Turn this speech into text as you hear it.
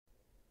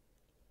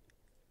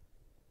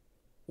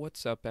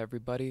What's up,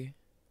 everybody?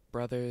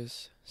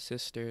 Brothers,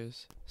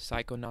 sisters,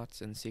 psychonauts,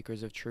 and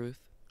seekers of truth.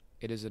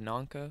 It is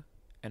Ananka,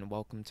 and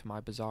welcome to my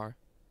bazaar.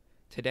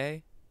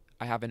 Today,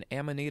 I have an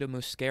Amanita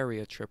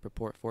Muscaria trip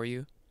report for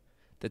you.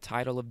 The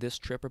title of this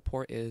trip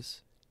report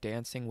is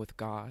Dancing with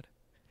God,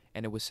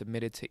 and it was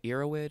submitted to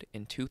Erowid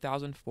in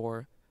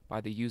 2004 by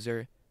the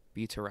user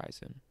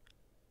Beatorizon.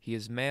 He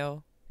is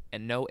male,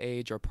 and no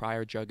age or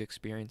prior drug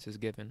experience is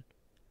given.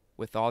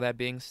 With all that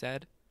being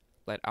said,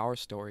 let our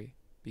story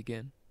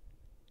begin.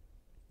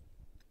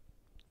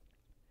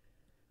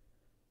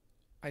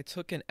 I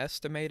took an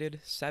estimated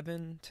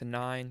 7 to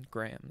 9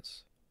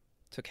 grams.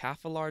 Took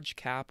half a large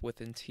cap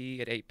within tea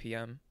at 8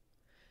 p.m.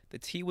 The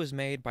tea was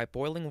made by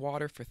boiling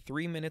water for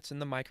 3 minutes in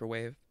the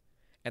microwave,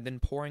 and then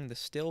pouring the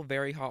still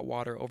very hot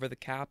water over the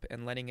cap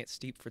and letting it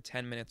steep for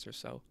 10 minutes or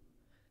so.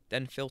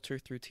 Then filter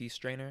through tea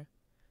strainer.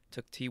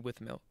 Took tea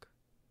with milk.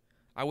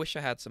 I wish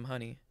I had some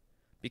honey,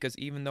 because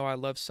even though I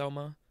love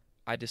soma,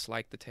 I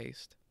dislike the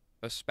taste,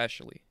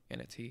 especially in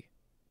a tea.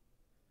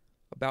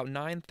 About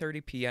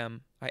 9:30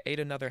 p.m., I ate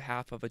another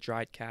half of a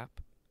dried cap.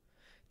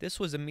 This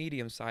was a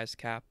medium-sized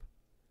cap,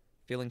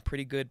 feeling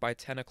pretty good by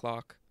 10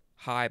 o'clock,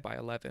 high by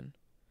 11.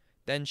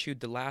 Then chewed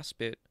the last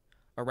bit,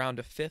 around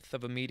a fifth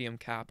of a medium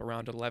cap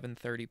around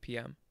 11:30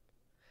 p.m.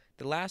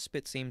 The last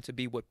bit seemed to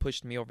be what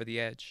pushed me over the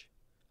edge.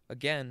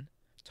 Again,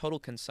 total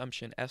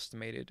consumption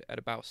estimated at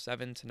about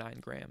 7 to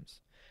 9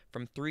 grams,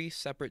 from 3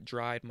 separate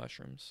dried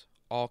mushrooms,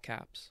 all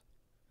caps.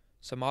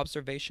 Some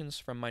observations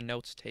from my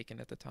notes taken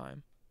at the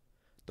time.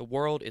 The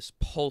world is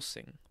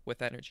pulsing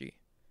with energy.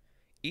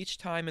 Each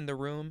time in the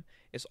room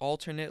is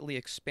alternately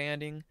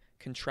expanding,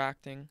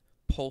 contracting,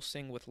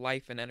 pulsing with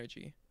life and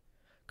energy.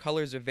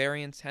 Colors are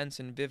very intense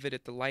and vivid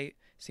at the light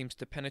seems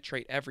to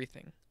penetrate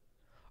everything.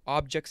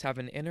 Objects have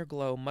an inner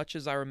glow much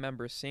as I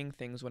remember seeing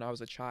things when I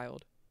was a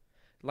child.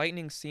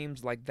 Lightning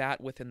seems like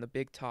that within the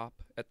big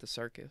top at the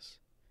circus.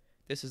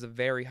 This is a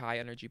very high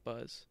energy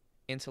buzz.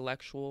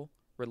 Intellectual,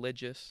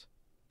 religious,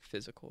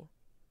 physical.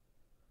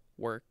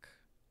 Work.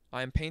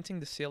 I am painting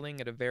the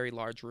ceiling at a very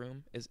large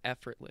room is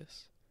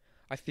effortless.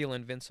 I feel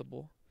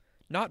invincible.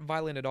 Not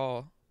violent at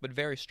all, but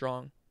very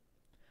strong.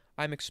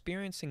 I am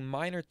experiencing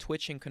minor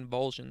twitching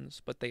convulsions,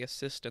 but they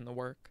assist in the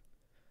work.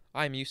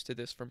 I am used to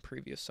this from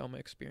previous soma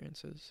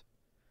experiences.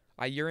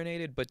 I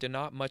urinated but did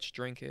not much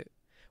drink it,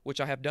 which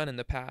I have done in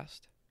the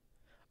past.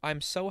 I am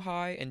so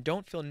high and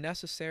don't feel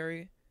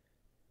necessary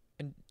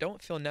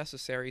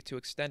to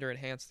extend or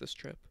enhance this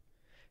trip.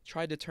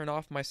 Tried to turn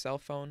off my cell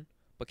phone,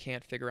 but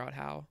can't figure out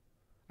how.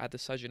 I had the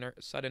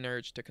sudden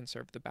urge to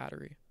conserve the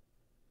battery.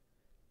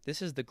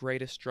 This is the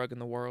greatest drug in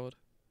the world.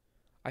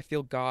 I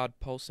feel God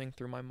pulsing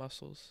through my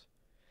muscles.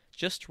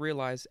 Just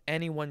realize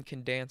anyone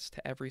can dance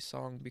to every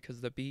song because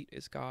the beat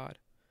is God.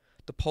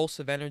 The pulse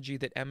of energy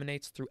that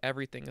emanates through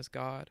everything is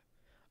God.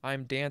 I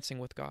am dancing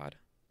with God,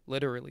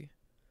 literally.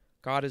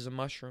 God is a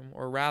mushroom,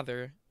 or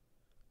rather,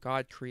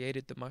 God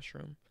created the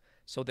mushroom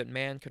so that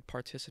man could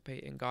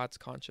participate in God's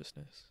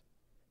consciousness.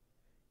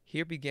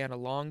 Here began a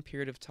long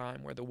period of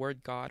time where the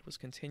word God was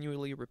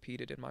continually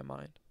repeated in my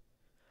mind.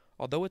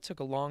 Although it took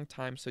a long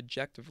time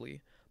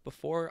subjectively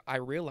before I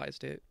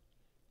realized it,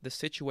 the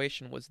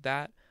situation was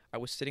that I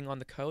was sitting on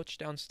the couch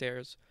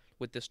downstairs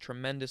with this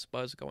tremendous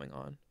buzz going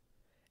on.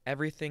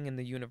 Everything in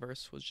the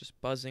universe was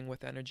just buzzing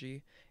with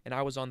energy, and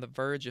I was on the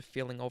verge of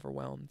feeling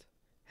overwhelmed.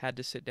 Had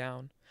to sit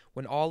down,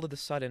 when all of a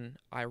sudden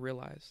I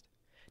realized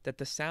that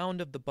the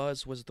sound of the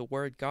buzz was the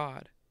word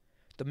God.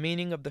 The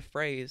meaning of the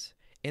phrase,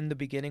 "In the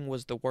beginning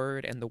was the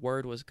Word, and the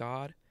Word was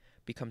God,"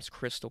 becomes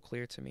crystal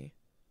clear to me.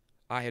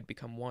 I had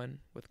become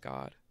one with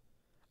God.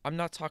 I'm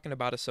not talking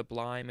about a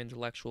sublime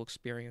intellectual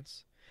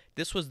experience.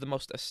 This was the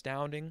most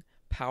astounding,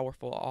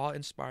 powerful,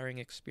 awe-inspiring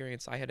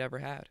experience I had ever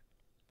had.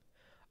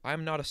 I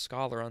am not a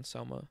scholar on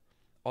soma,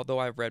 although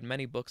I've read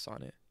many books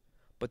on it,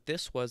 but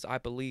this was, I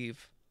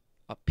believe,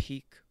 a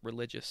peak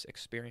religious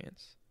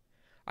experience.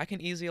 I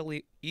can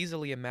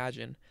easily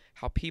imagine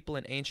how people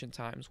in ancient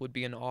times would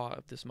be in awe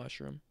of this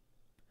mushroom.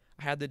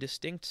 I had the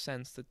distinct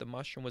sense that the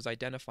mushroom was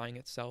identifying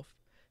itself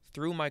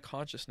through my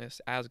consciousness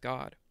as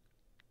God.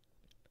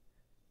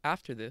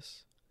 After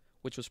this,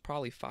 which was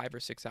probably 5 or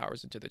 6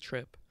 hours into the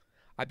trip,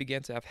 I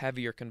began to have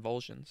heavier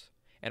convulsions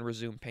and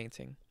resumed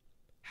painting.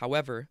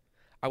 However,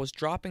 I was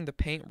dropping the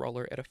paint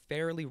roller at a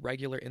fairly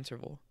regular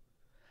interval.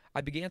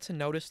 I began to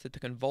notice that the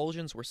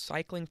convulsions were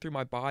cycling through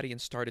my body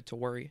and started to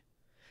worry,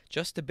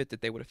 just a bit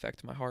that they would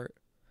affect my heart.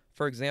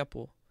 For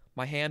example,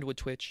 my hand would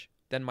twitch,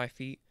 then my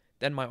feet,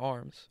 then my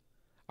arms.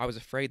 I was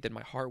afraid that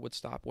my heart would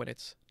stop when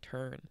its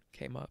turn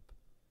came up.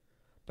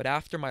 But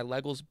after my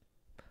legs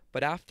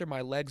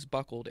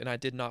buckled and I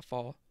did not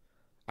fall,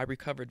 I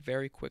recovered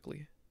very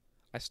quickly.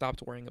 I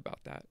stopped worrying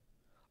about that.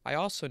 I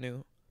also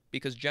knew,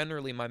 because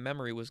generally my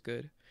memory was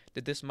good,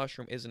 that this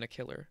mushroom isn't a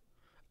killer.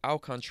 Au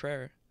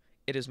contraire,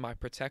 it is my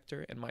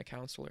protector and my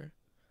counselor.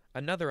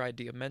 Another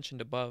idea mentioned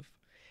above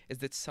is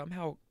that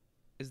somehow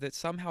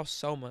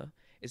soma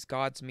is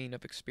God's mean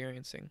of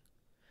experiencing,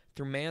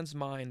 through man's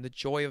mind, the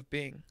joy of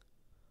being.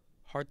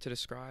 Hard to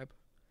describe,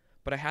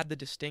 but I had the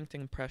distinct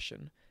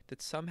impression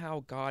that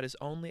somehow God is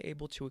only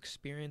able to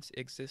experience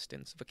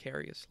existence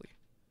vicariously.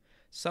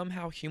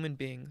 Somehow human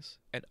beings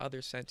and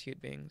other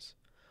sentient beings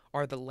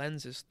are the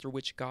lenses through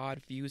which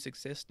God views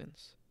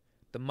existence.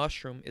 The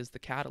mushroom is the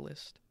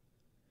catalyst.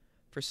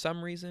 For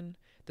some reason,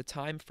 the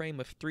time frame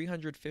of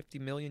 350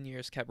 million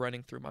years kept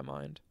running through my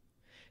mind.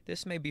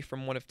 This may be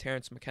from one of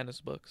Terence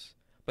McKenna's books,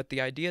 but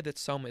the idea that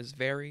Soma is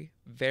very,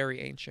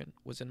 very ancient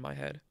was in my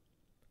head.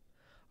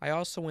 I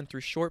also went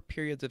through short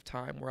periods of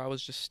time where I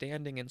was just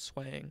standing and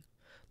swaying,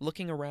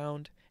 looking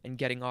around and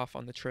getting off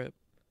on the trip.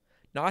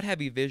 Not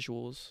heavy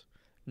visuals,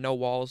 no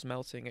walls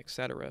melting,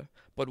 etc.,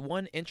 but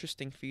one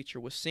interesting feature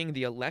was seeing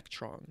the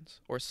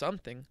electrons, or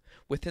something,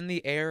 within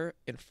the air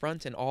in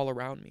front and all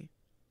around me.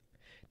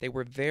 They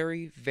were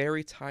very,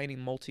 very tiny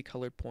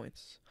multicolored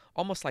points,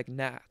 almost like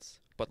gnats,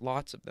 but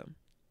lots of them,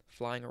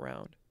 flying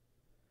around.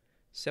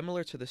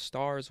 Similar to the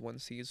stars one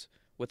sees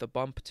with a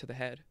bump to the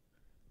head.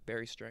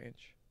 Very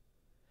strange.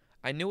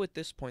 I knew at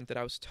this point that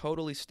I was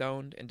totally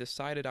stoned and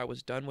decided I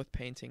was done with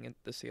painting at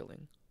the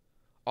ceiling.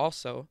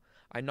 Also,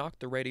 I knocked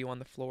the radio on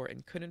the floor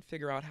and couldn't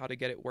figure out how to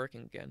get it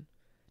working again.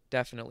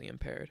 Definitely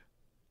impaired.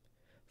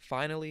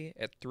 Finally,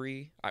 at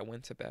 3, I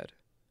went to bed.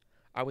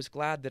 I was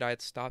glad that I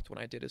had stopped when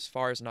I did as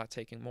far as not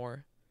taking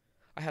more.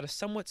 I had a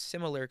somewhat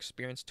similar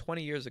experience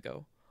 20 years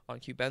ago on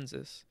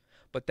Cubensis,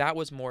 but that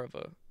was more of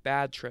a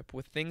bad trip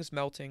with things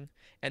melting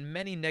and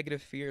many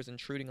negative fears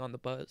intruding on the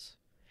buzz.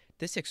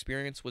 This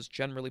experience was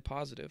generally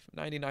positive,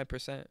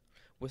 99%,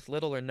 with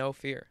little or no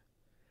fear.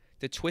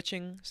 The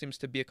twitching seems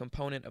to be a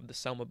component of the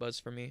Soma buzz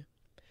for me,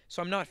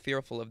 so I'm not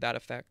fearful of that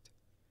effect.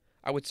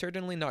 I would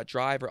certainly not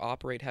drive or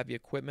operate heavy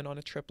equipment on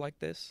a trip like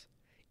this.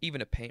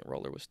 Even a paint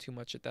roller was too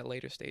much at that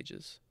later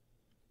stages.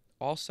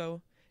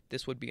 Also,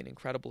 this would be an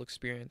incredible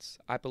experience,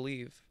 I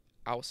believe,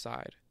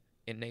 outside,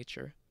 in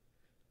nature.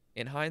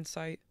 In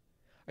hindsight,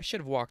 I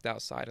should have walked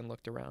outside and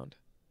looked around,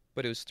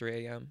 but it was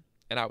 3 a.m.,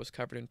 and I was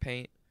covered in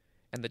paint,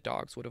 and the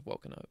dogs would have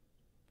woken up.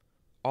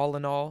 All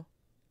in all,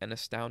 an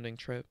astounding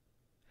trip.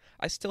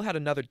 I still had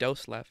another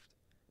dose left,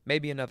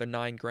 maybe another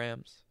 9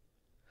 grams.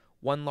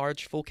 1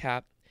 large full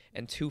cap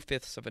and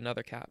 2/5 of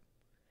another cap.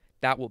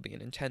 That will be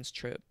an intense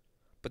trip,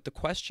 but the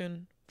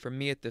question, for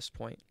me at this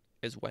point,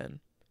 is when.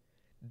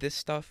 This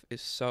stuff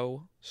is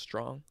so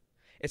strong.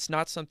 It's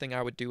not something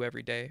I would do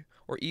every day,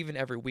 or even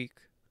every week.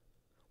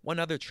 One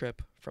other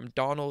trip from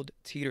Donald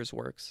Teeter's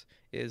works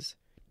is,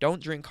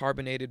 don't drink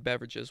carbonated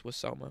beverages with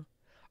Soma.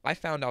 I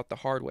found out the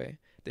hard way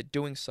that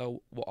doing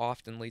so will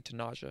often lead to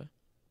nausea.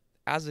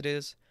 As it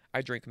is,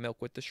 I drink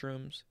milk with the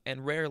shrooms,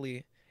 and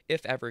rarely,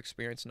 if ever,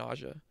 experience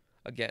nausea.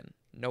 Again,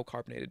 no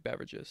carbonated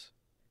beverages.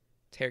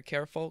 Take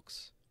care,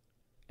 folks,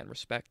 and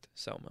respect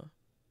Soma.